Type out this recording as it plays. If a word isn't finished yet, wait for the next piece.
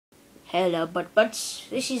Hello, butts.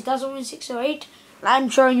 This is Dazzle1608, and I'm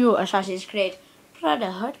showing you Assassin's Creed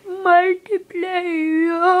Brotherhood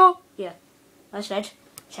multiplayer. Yeah, that's right.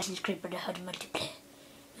 Assassin's Creed Brotherhood multiplayer.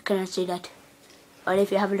 You cannot see that. But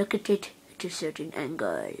if you have a look at it a certain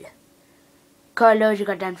angle. Colors you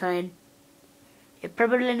goddamn fine. You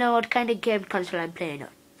probably know what kind of game console I'm playing on.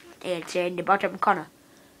 It's in the bottom corner.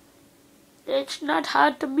 It's not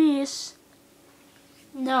hard to miss.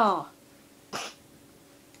 No.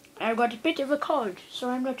 I've got a bit of a cold,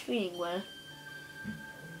 so I'm not feeling well.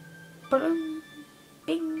 Boom,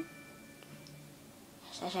 bing.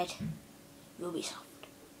 That's right. Ubisoft.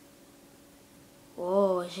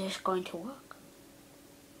 Oh, is this going to work?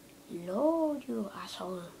 Load, you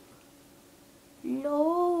asshole.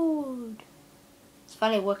 Load. It's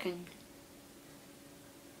finally working.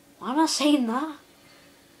 Why am I saying that?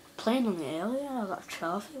 Playing on the earlier, I got a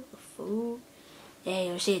trophy with food. Yeah,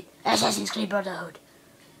 you see, Assassin's Creed Brotherhood.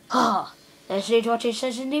 Ah, let's read what it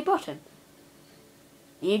says in the bottom.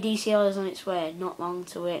 New DCL is on its way, not long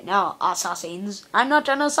to wait. Now, assassins. I'm not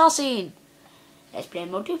an assassin. Let's play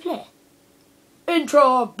multiplayer.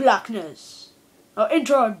 Intro of blackness. Or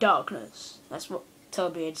intro of darkness. That's what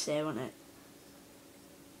Toby would say, wouldn't it?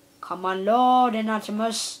 Come on, Lord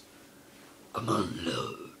Anatomus. Come on,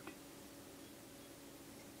 Lord.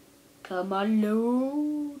 Come on,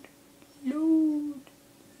 Lord. Lord.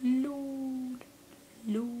 Lord.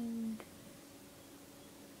 Lord.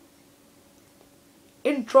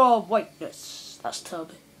 Intro of whiteness. That's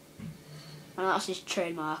Toby. And that's his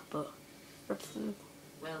trademark, but... Welcome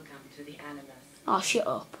to the Animus. Oh, shut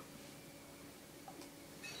up.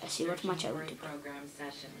 Let's see what match I want to play.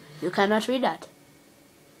 You cannot read that.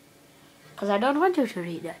 Because I don't want you to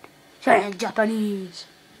read that. Sorry, in Japanese.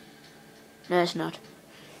 No, it's not.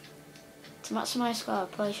 To maximize score,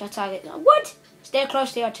 place your target. What? Stay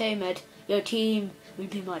close to your teammate. Your team will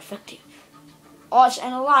be more effective. Oh, it's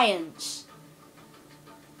an alliance.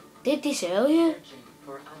 Did this earlier?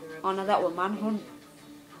 Oh no, that was Manhunt.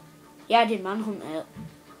 Yeah, I did Manhunt.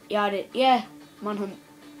 Yeah, I did. Yeah, Manhunt.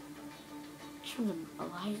 This one's an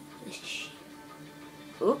alliance. This is shit.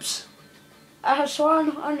 Oops. I have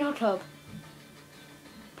sworn on YouTube.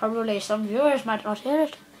 Probably some viewers might not hear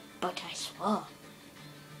it, but I swore.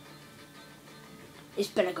 This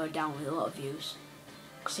better go down with a lot of views.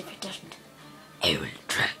 Because if it doesn't, I will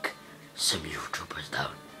track some YouTubers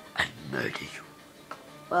down and murder you.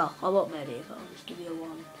 Well, I won't murder you, but I'll just give you a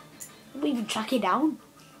warning. Will we even track you down?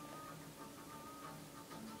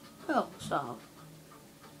 Well, so.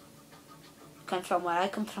 You come from where I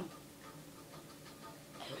come from.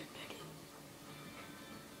 I will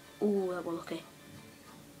murder you. Ooh, that was lucky.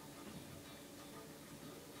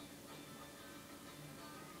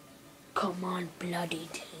 Come on, bloody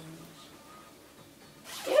things.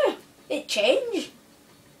 Yeah, it changed.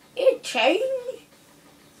 It changed.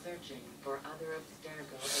 Searching for other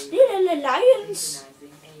Abstergo Still an alliance.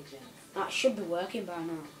 That should be working by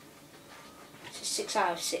now. It's a 6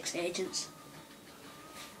 out of 6 agents.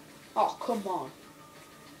 Oh, come on.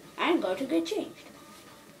 I'm going to get changed.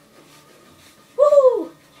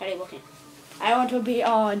 Woohoo! Sorry, working. I want to be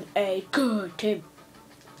on a good team.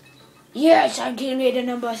 Yes, I'm team leader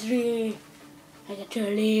number 3. I get to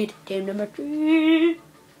lead team number 3.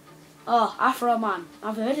 Oh, Afro Man.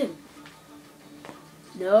 I've heard him.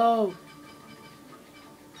 No.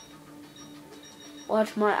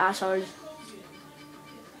 Watch my assholes.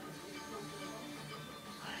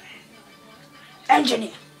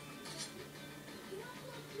 Engineer.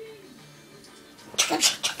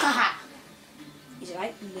 He's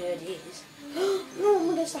right, nerd he is.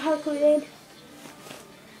 No, that's the Hurricane.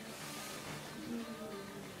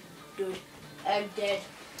 Dude, I'm dead.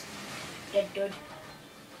 Dead, dude.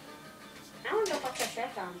 I'm gonna put your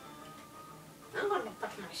shirt on. I'm gonna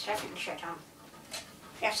put my second shirt on.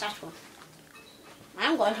 Yes, that's one.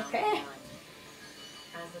 I'm going to play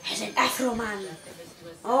as an Afro Man.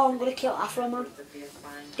 Oh, I'm gonna kill Afro Man.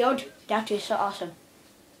 Dude, that is so awesome.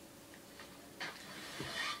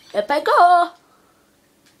 Up I go!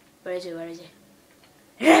 Where is he? Where is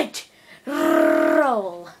he? Right!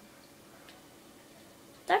 Roll!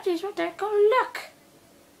 That is what I call luck.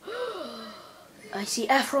 I see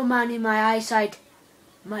Afro Man in my eyesight.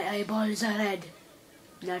 My eyeballs are red.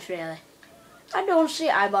 Not really. I don't see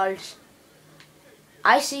eyeballs.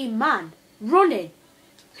 I see man running.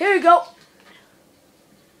 Here we go.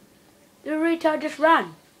 The retard just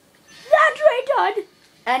ran. That retard!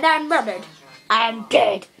 And I'm murdered. I'm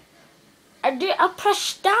dead. I pressed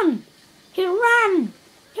stun. He ran.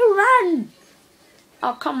 He ran.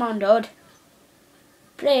 Oh, come on, dude.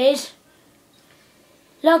 Please.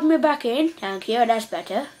 Log me back in. Thank you, that's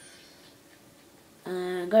better.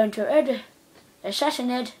 I'm going to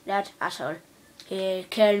assassinate that asshole. He'll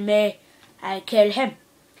kill me, I kill him.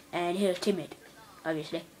 And he'll timid,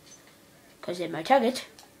 obviously. Because he's my target.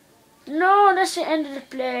 No, that's the end of the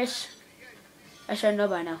place. I should know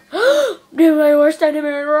by now. Did my worst enemy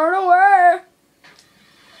run away?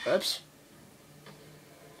 Oops.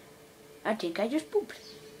 I think I just pooped.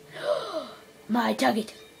 My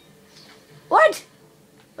target. What?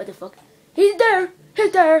 What the fuck? He's there.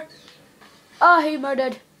 He's there. Oh, he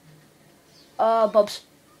murdered. Oh, Bubs.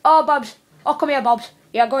 Oh, Bubs. Oh, come here, Bubs.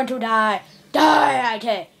 You're going to die. Die, I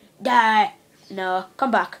tell you. Die. No,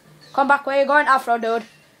 come back. Come back where you're going, Afro, dude.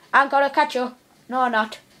 I'm gonna catch you. No, I'm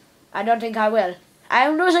not. I don't think I will.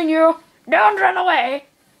 I'm losing you. Don't run away.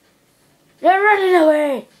 You're running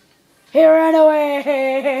away. He ran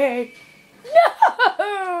away.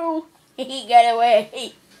 No. He got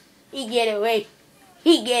away. He get away.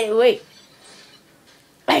 He get away.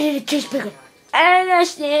 I did a cheese pickle. I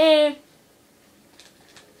lost him.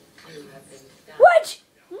 What?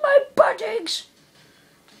 My buttocks.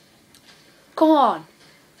 Come on.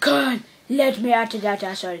 Come on. Let me out of that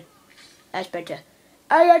asshole. That's better.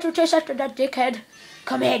 I got to chase after that dickhead.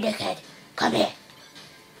 Come here, dickhead. Come here.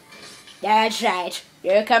 That's right.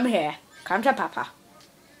 You come here. Come to Papa.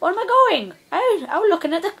 Where am I going? I was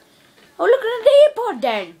looking at the airport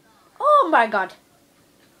then. Oh my God.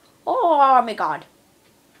 Oh my God.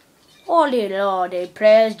 Holy Lordy,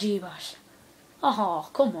 praise Jesus. Oh,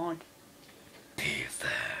 come on. Be fair.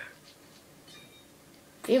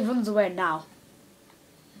 He runs away now.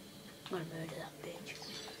 I'm gonna murder that bitch.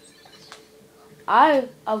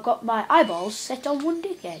 I've got my eyeballs set on one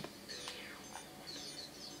dickhead.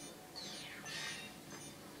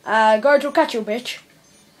 I'm going to catch you, bitch.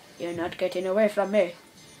 You're not getting away from me.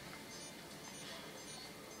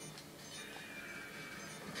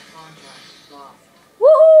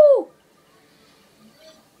 Woohoo!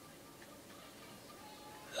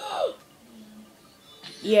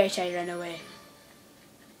 Yes, I ran away.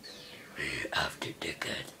 After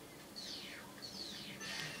dickhead.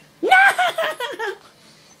 No!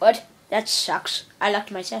 What? That sucks. I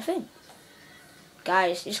locked myself in.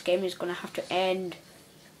 Guys, this game is gonna have to end.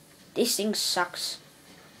 This thing sucks.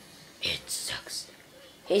 It sucks.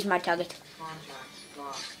 Here's my target.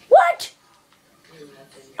 What?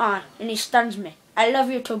 Ah, and he stuns me. I love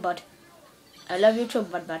you too, bud. I love you too,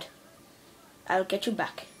 bud. I'll get you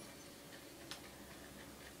back.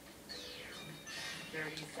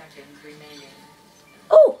 30 seconds remaining.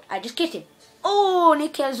 Oh, I just kicked him. Oh, and he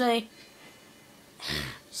kills me.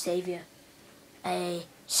 Savior. I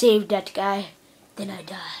saved that guy, then I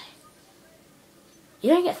die. You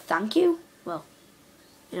don't get thank you? Well,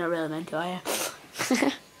 you're not really meant to, are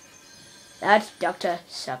you? That doctor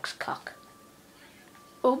sucks cock.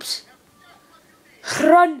 Oops.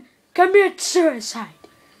 Run! Commit suicide!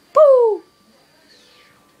 Boo!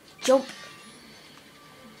 Jump.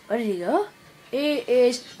 Where did he go? He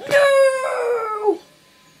is... No!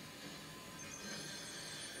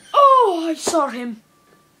 Oh, I saw him.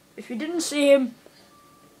 If you didn't see him,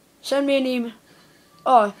 send me an email.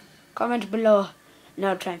 Oh, comment below. And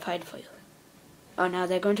I'll try and find it for you. Oh, now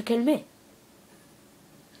they're going to kill me.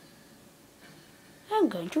 I'm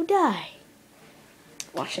going to die.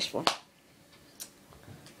 Watch this one.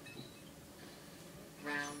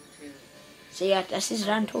 Round 2. See ya, this is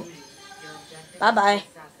round 2. Bye-bye.